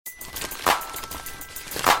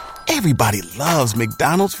Everybody loves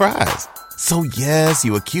McDonald's fries. So yes,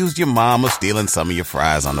 you accused your mom of stealing some of your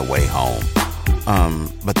fries on the way home.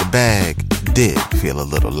 But the bag did feel a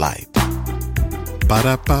little light.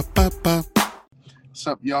 Ba-da-ba-ba-ba. What's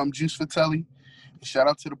up, y'all? I'm Juice Vitelli. Shout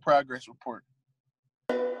out to the Progress Report.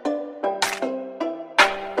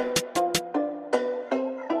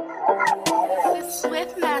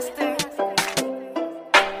 Swift Master.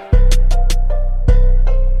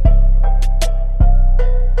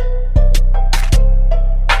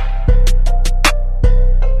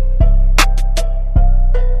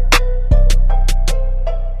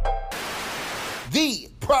 The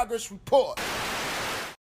Progress Report.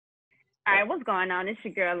 All right, what's going on? It's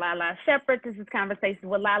your girl, Lala Shepherd. This is Conversation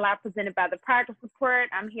with Lala, presented by the Progress Report.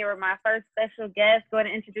 I'm here with my first special guest. Go ahead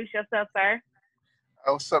and introduce yourself, sir.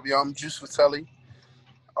 What's up, y'all? I'm Juice Vitelli,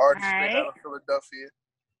 artist straight All out of Philadelphia.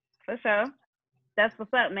 For sure. That's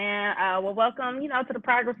what's up, man. Well, welcome, to the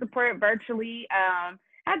Progress Report virtually.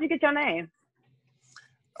 How'd you get your name?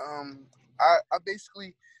 I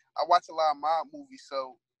watch a lot of mob movies,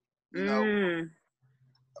 so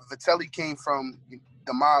Vitelli came from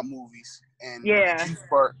the mob movies, and Yeah. the Juice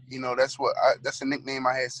part, that's a nickname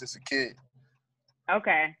I had since a kid.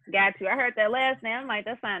 Okay, got you. I heard that last name. I'm like,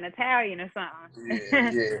 that sounds Italian or something.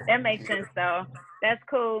 Yeah. That makes sense, though. That's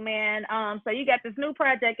cool, man. So you got this new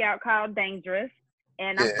project out called Dangerous,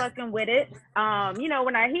 and I'm fucking with it.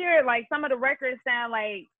 When I hear it, like, some of the records sound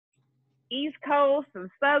like East Coast and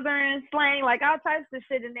Southern slang, like all types of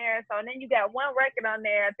shit in there. So, and then you got one record on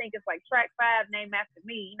there, I think it's like track 5, named after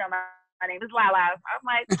me. My name is Lala. I'm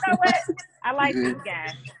like, you know what? I like this guy.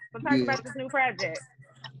 So talk about this new project.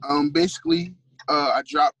 I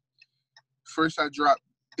dropped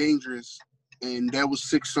Dangerous, and that was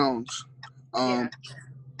 6 songs.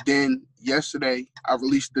 Then yesterday I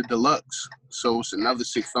released the deluxe, so it's another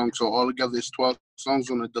 6 songs. So altogether it's 12 songs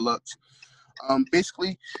on the deluxe.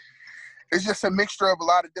 It's just a mixture of a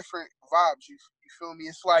lot of different vibes. You feel me?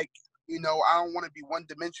 It's like, I don't want to be one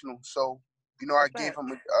dimensional. So, I gave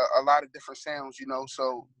him a lot of different sounds,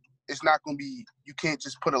 so it's not going to be, you can't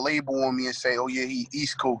just put a label on me and say, oh yeah, he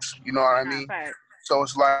East Coast. You know what I mean? Right. So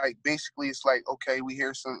it's like, basically it's like, okay, we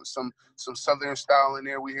hear some Southern style in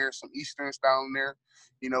there. We hear some Eastern style in there.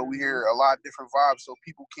 We hear a lot of different vibes. So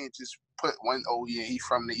people can't just put one, oh yeah, he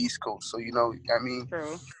from the East Coast. So,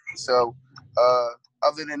 True. So,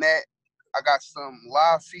 other than that, I got some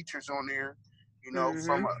live features on there,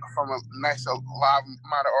 from a nice live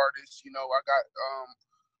amount of artists. I got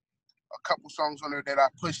a couple songs on there that I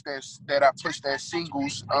pushed as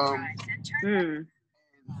singles.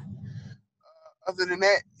 Other than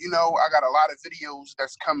that, I got a lot of videos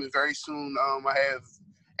that's coming very soon. I have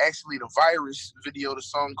actually the Virus video, the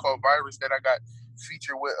song called Virus that I got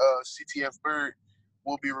featured with CTF Bird,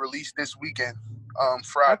 will be released this weekend,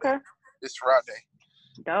 Friday. Okay. This Friday.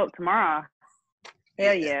 Dope. Tomorrow.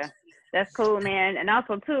 Hell yeah. That's cool, man. And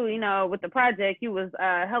also, too, with the project, you was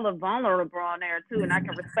hella vulnerable on there, too, and I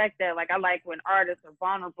can respect that. Like, I like when artists are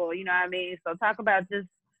vulnerable, you know what I mean? So talk about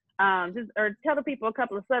or tell the people a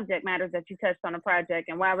couple of subject matters that you touched on the project,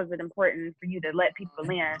 and why was it important for you to let people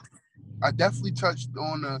in? I definitely touched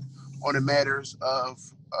on the matters of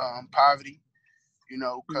poverty,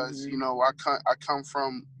 because I come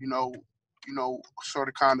from sort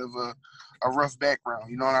of kind of a rough background,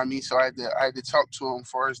 you know what I mean. So I had to talk to him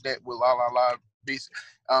for that with La La La,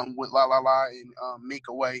 with La La La and Make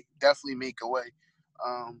a Way, definitely Make a Way.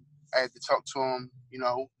 I had to talk to him,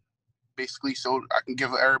 basically so I can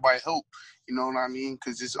give everybody hope, you know what I mean?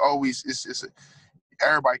 Because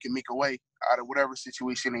everybody can make a way out of whatever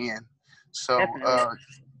situation they're in. So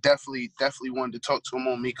definitely wanted to talk to him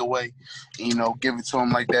on Make a Way, and, give it to him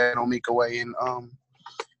like that on Make a Way. And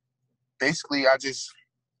basically I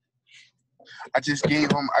gave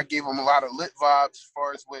him a lot of lit vibes as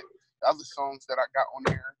far as with the other songs that I got on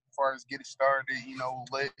there, as far as Get It Started,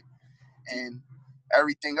 lit, and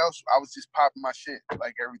everything else. I was just popping my shit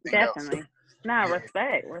like everything else. Definitely. No,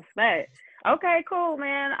 respect. Okay, cool,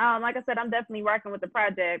 man. Like I said, I'm definitely rocking with the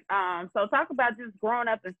project. So talk about just growing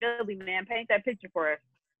up in Philly, man. Paint that picture for us.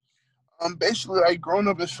 Basically, like, growing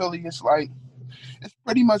up in Philly, it's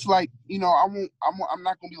pretty much like, I'm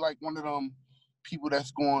not gonna be like one of them people that's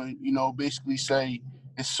going, basically say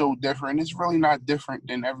it's so different. It's really not different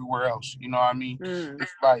than everywhere else. You know what I mean?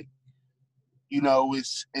 It's like,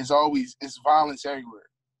 it's violence everywhere.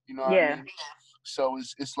 You know what I mean? So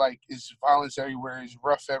it's like, it's violence everywhere. It's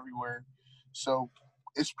rough everywhere. So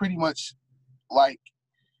it's pretty much like,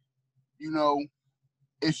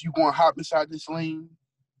 if you going to hop inside this lane,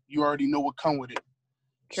 you already know what come with it.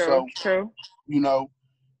 True.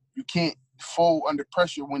 You can't fold under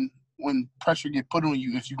pressure when when pressure get put on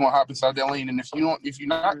you, if you're gonna hop inside that lane, and if you're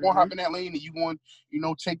not gonna hop in that lane, and you going,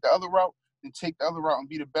 take the other route, then take the other route and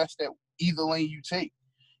be the best at either lane you take.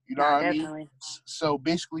 You know what I mean? So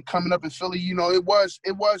basically, coming up in Philly, it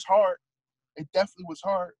was hard. It definitely was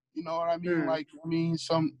hard. You know what I mean?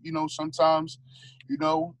 Sometimes,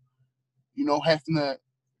 having to.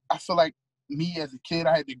 I feel like me as a kid,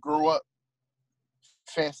 I had to grow up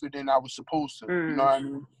faster than I was supposed to. You know what I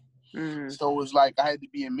mean? So it was like I had to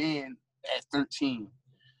be a man at 13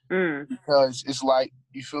 because it's like,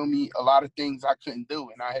 you feel me, a lot of things I couldn't do,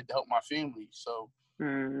 and I had to help my family. So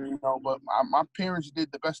but my parents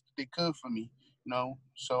did the best that they could for me.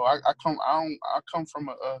 So I come from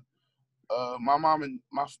my mom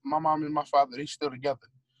and my father, they still together.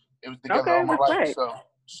 They was together all my life.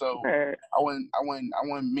 So I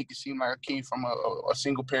wouldn't make it seem like I came from a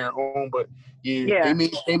single parent home, but they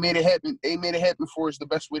made it happen. They made it happen for us the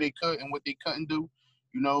best way they could, and what they couldn't do,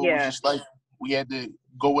 it was just like we had to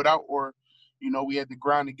go it out, or we had to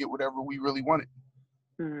grind to get whatever we really wanted.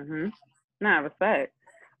 Nah, respect.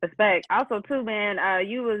 Also, too, man,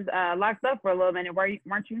 you was locked up for a little minute,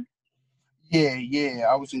 weren't you? Yeah.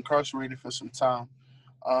 I was incarcerated for some time.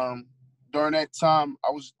 During that time,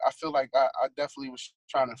 I feel like I definitely was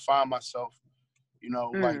trying to find myself,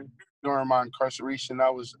 like during my incarceration, I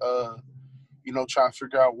was, trying to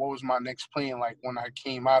figure out what was my next plan, like when I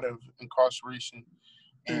came out of incarceration.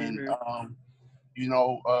 And,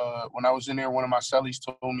 when I was in there, one of my cellies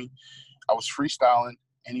told me I was freestyling,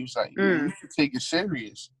 and he was like, you should take it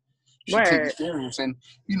serious. You should take it serious. And,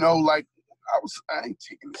 like, I ain't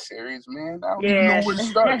taking it serious, man. I don't even know where to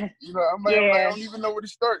start. I'm like, I don't even know where to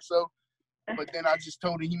start. So, but then I just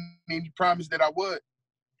told him, he made me promise that I would.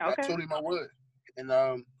 I told him I would. And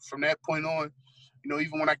from that point on,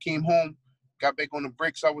 even when I came home, got back on the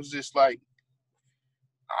bricks, I was just like,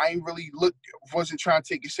 I ain't really wasn't trying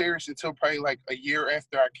to take it serious until probably like a year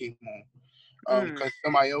after I came home. Because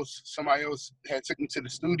somebody else had took me to the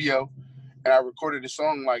studio, and I recorded a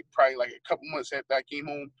song probably a couple months after I came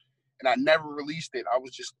home, and I never released it. I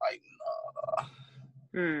was just like,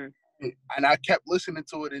 nah. And I kept listening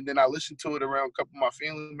to it, and then I listened to it around a couple of my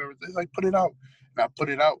family members. They're like, put it out. And I put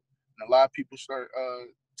it out, and a lot of people start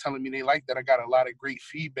telling me they like that. I got a lot of great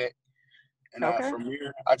feedback. And from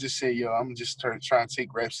here, I just said, I'm just trying to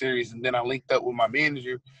take rap serious. And then I linked up with my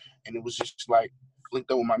manager, and it was just like, linked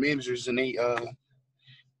up with my managers, and they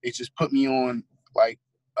just put me on like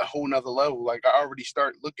a whole nother level. Like, I already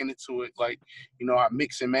started looking into it. Like, I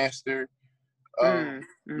mix and master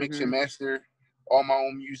all my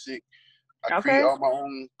own music. I create all my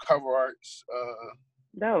own cover arts.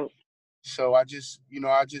 Dope. So I just,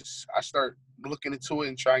 I start looking into it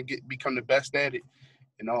and try and become the best at it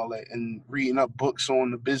and all that, and reading up books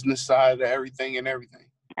on the business side of everything.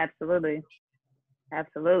 Absolutely.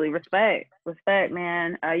 Respect,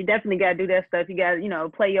 man. You definitely got to do that stuff. You got to,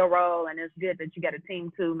 play your role, and it's good that you got a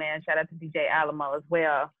team too, man. Shout out to DJ Alamo as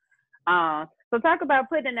well. So talk about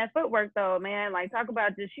putting in that footwork though, man. Like, talk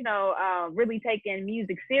about just, really taking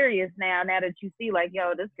music serious now that you see like,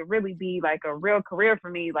 this could really be like a real career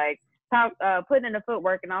for me. Like, talk, putting in the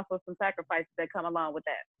footwork, and also some sacrifices that come along with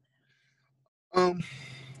that.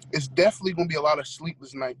 It's definitely going to be a lot of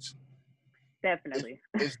sleepless nights. Definitely.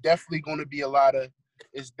 It's definitely going to be a lot of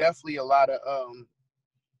a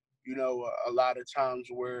lot of times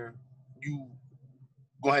where you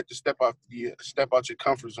gonna have to step out your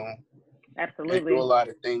comfort zone. Absolutely. And do a lot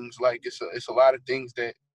of things. Like, it's a lot of things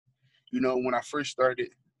that, when I first started,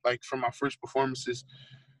 like from my first performances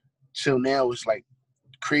till now, it's like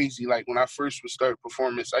crazy. Like, when I first would start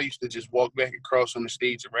performance, I used to just walk back across on the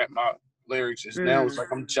stage and rap my lyrics. Now it's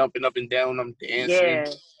like I'm jumping up and down, I'm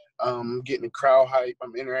dancing, getting the crowd hype,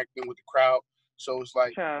 I'm interacting with the crowd. So it's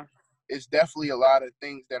like, it's definitely a lot of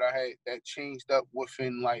things that I had that changed up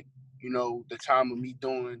within, like, the time of me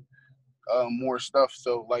doing more stuff.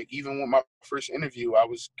 So, like, even with my first interview, I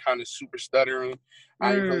was kind of super stuttering.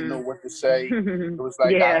 I didn't really know what to say. It was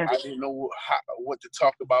like, I didn't know what to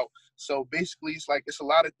talk about. So basically, it's like, it's a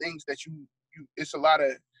lot of things that it's a lot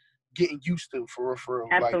of getting used to for real.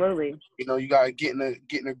 Absolutely. Like, you gotta get in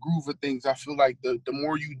a groove of things. I feel like the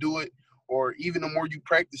more you do it, or even the more you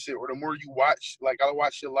practice it, or the more you watch. Like, I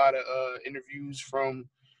watched a lot of interviews from,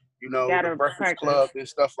 the Breakfast Club and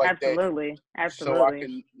stuff like that. Absolutely. So I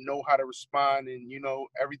can know how to respond, and,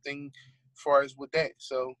 everything as far as with that.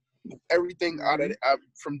 So everything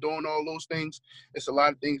from doing all those things, it's a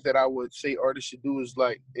lot of things that I would say artists should do is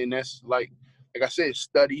like, and that's like I said,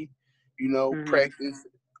 study, practice,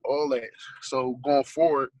 all that. So going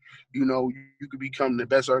forward, you could become the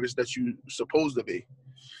best artist that you're supposed to be.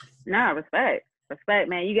 Nah, respect. Respect,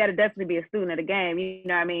 man. You got to definitely be a student of the game. You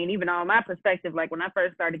know what I mean? Even on my perspective, like when I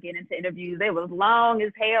first started getting into interviews, they was long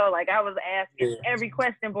as hell. Like I was asking every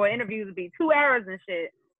question. Boy, interviews would be 2 hours and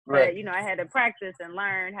shit. Right. But, you know, I had to practice and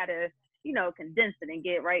learn how to, you know, condense it and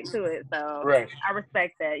get right to it. So Right. I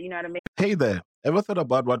respect that. You know what I mean? Hey there. Ever thought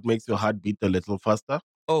about what makes your heart beat a little faster?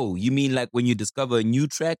 Oh, you mean like when you discover a new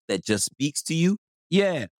track that just speaks to you?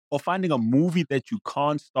 Yeah. Or finding a movie that you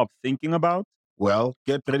can't stop thinking about? Well,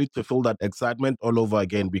 get ready to feel that excitement all over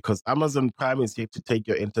again because Amazon Prime is here to take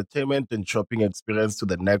your entertainment and shopping experience to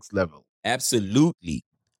the next level. Absolutely.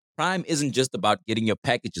 Prime isn't just about getting your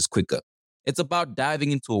packages quicker. It's about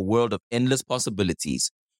diving into a world of endless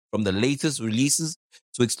possibilities, from the latest releases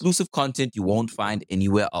to exclusive content you won't find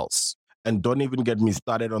anywhere else. And don't even get me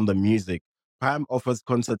started on the music. Prime offers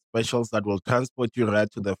concert specials that will transport you right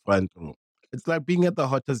to the front row. It's like being at the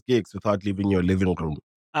hottest gigs without leaving your living room.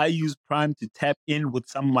 I use Prime to tap in with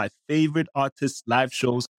some of my favorite artists' live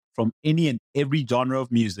shows from any and every genre of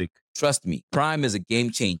music. Trust me, Prime is a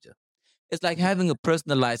game changer. It's like having a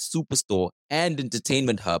personalized superstore and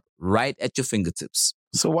entertainment hub right at your fingertips.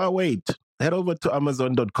 So why wait? Head over to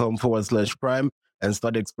amazon.com/prime and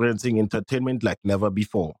start experiencing entertainment like never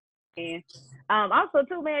before. Also,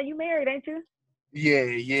 too, man, you married, ain't you? Yeah.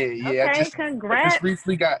 Okay, congrats. I just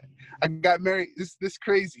recently got married. This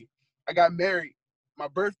crazy. I got married. My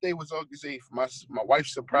birthday was August 8th. My wife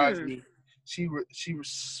surprised me. She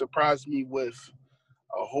surprised me with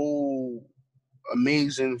a whole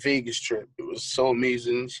amazing Vegas trip. It was so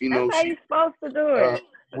amazing. That's how you're supposed to do it.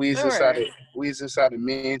 We was inside a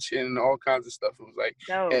mansion and all kinds of stuff. It was like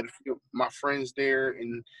had my friends there,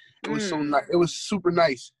 and it was so nice. It was super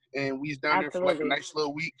nice, and we was down there for like a nice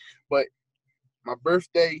little week. But my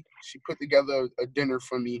birthday, she put together a dinner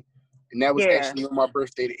for me, and that was actually on my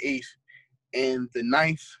birthday, the 8th, and the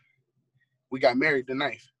 9th, we got married the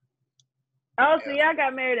 9th. Oh, so y'all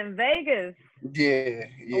got married in Vegas? Yeah.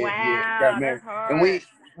 Wow, got married. That's hard. And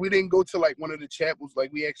we didn't go to like one of the chapels.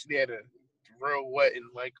 Like we actually had a real wedding,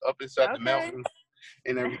 like up inside the mountains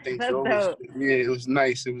and everything. So it was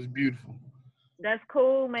nice. It was beautiful. That's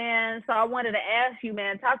cool, man. So I wanted to ask you,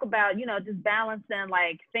 man, talk about, you know, just balancing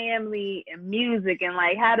like family and music, and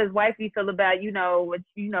like how does wifey feel about, with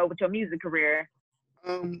your music career?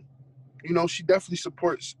 She definitely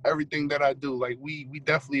supports everything that I do. Like we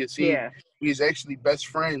definitely we is actually best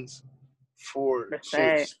friends for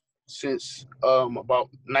since about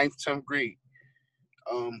 9th, 10th grade.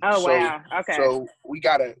 Wow. Okay. So we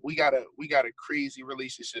got a crazy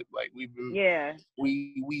relationship. Like we've been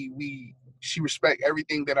she respect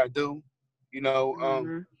everything that I do.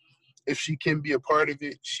 If she can be a part of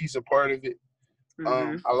it, she's a part of it.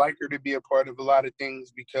 I like her to be a part of a lot of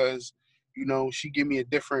things because, she give me a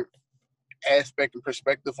different aspect and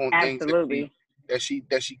perspective on things that she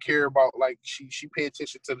care about. Like she pay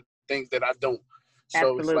attention to the things that I don't.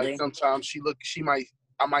 So it's like sometimes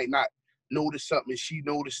I might not notice something, and she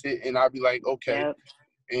noticed it, and I'll be like, okay,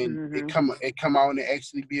 and it come out and it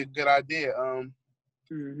actually be a good idea.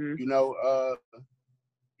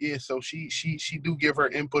 So she do give her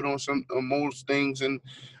input on some most things, and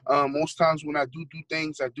most times when I do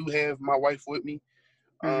things, I do have my wife with me.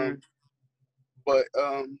 But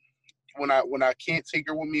when I can't take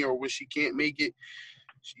her with me, or when she can't make it,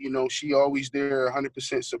 she always there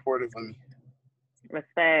 100% supportive of me.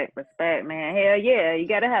 Respect, man. Hell yeah. You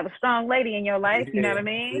got to have a strong lady in your life. You know what I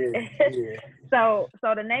mean? Yeah. So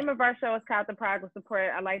the name of our show is called The Progress Report.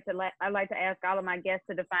 I like to ask all of my guests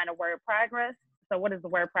to define the word progress. So what does the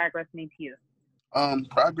word progress mean to you?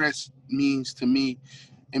 Progress means to me,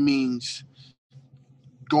 it means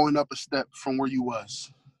going up a step from where you was.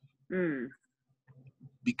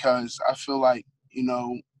 Because I feel like,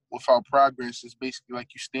 without progress, it's basically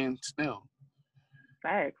like you stand still.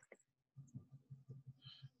 Thanks.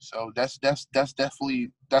 So that's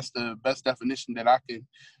definitely the best definition that I could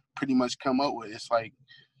pretty much come up with. It's like,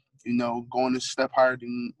 going a step higher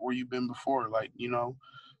than where you've been before. Like,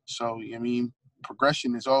 so I mean,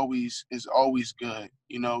 progression is always good.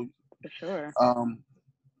 For sure.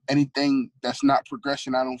 Anything that's not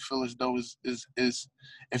progression, I don't feel as though is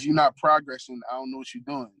if you're not progressing, I don't know what you're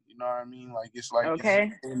doing. You know what I mean? Like it's like is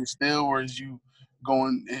you standing still, or is you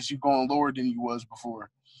going lower than you was before?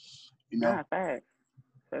 Thanks.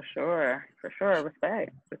 For sure.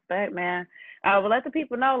 Respect, man. Well, let the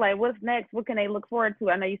people know, like, what's next? What can they look forward to?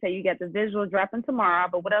 I know you say you got the visual dropping tomorrow,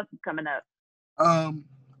 but what else is coming up? I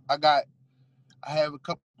have a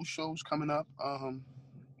couple shows coming up.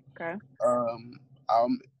 Okay.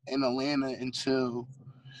 I'm in Atlanta until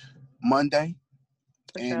Monday,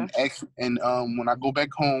 when I go back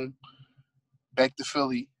home, back to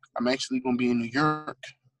Philly, I'm actually gonna be in New York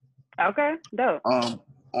Okay, dope.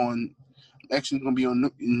 On actually gonna be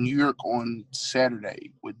in New York on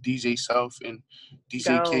Saturday with DJ Self and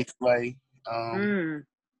DJ K Flay.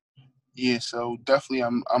 Yeah, so definitely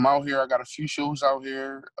I'm out here. I got a few shows out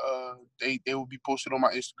here. They will be posted on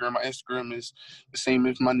my Instagram. My Instagram is the same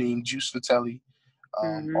as my name, Juice Vitelli.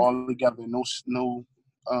 All together, no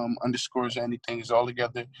underscores or anything. It's all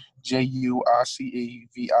together.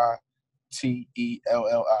 JUICEVITELLI.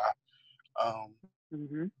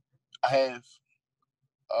 I have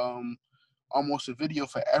almost a video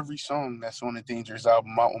for every song that's on the Dangerous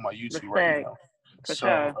album out on my YouTube right now. For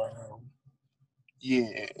sure.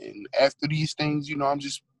 Yeah, and after these things, I'm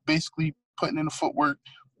just basically putting in the footwork,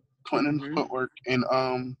 and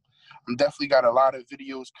I'm definitely got a lot of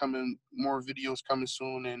videos coming, more videos coming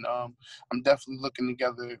soon, and I'm definitely looking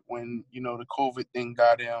together when the COVID thing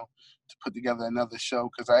got down to put together another show,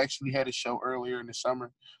 because I actually had a show earlier in the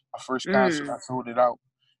summer. My first concert, I sold it out.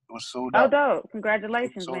 It was sold out. Oh, dope!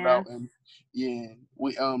 Congratulations, sold man. Out, and yeah,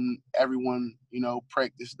 we everyone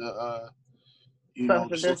practiced the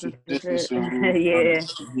social distancing.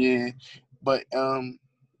 Yeah, but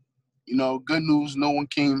good news, no one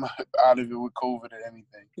came out of it with COVID or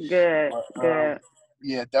anything. Good.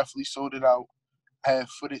 Yeah, definitely sold it out. I have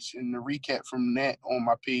footage and the recap from that on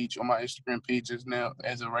my page, on my Instagram page as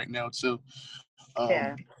of right now too.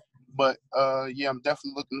 But I'm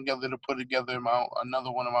definitely looking together to put together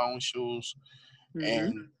another one of my own shows,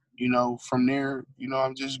 and from there,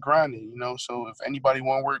 I'm just grinding. So if anybody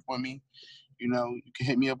want to work with me, you can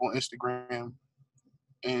hit me up on Instagram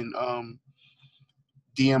and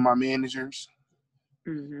DM my managers.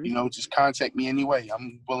 Just contact me anyway.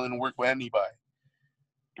 I'm willing to work with anybody.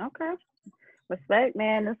 Okay. Respect,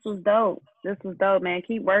 man. This was dope, man.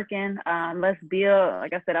 Keep working. Let's build.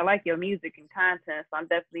 Like I said, I like your music and content, so I'm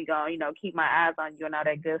definitely going to, keep my eyes on you and all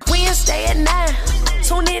that good stuff. We stay at 9.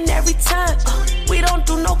 Tune in every time. We don't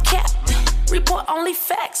do no cap. Report only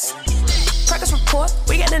facts. Practice report.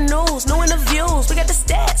 We got the news, no interviews. We got the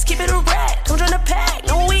stats. Keep it a rat. Come join the pack.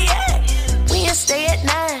 Know where we at. We stay at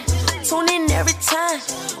 9. Tune in every time.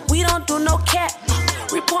 We don't do no cap.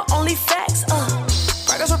 Report only facts.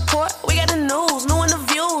 Practice report. We got the news, no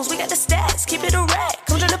interviews. We got the stats. Keep it a rat.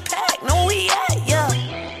 Come join the pack. Know where we at. Yeah.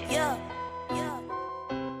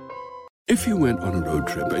 If you went on a road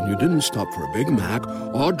trip and you didn't stop for a Big Mac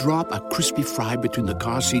or drop a crispy fry between the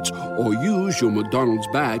car seats or use your McDonald's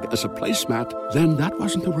bag as a placemat, then that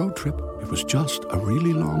wasn't a road trip. It was just a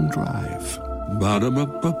really long drive.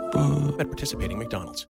 Ba-da-ba-ba-ba. At participating McDonald's.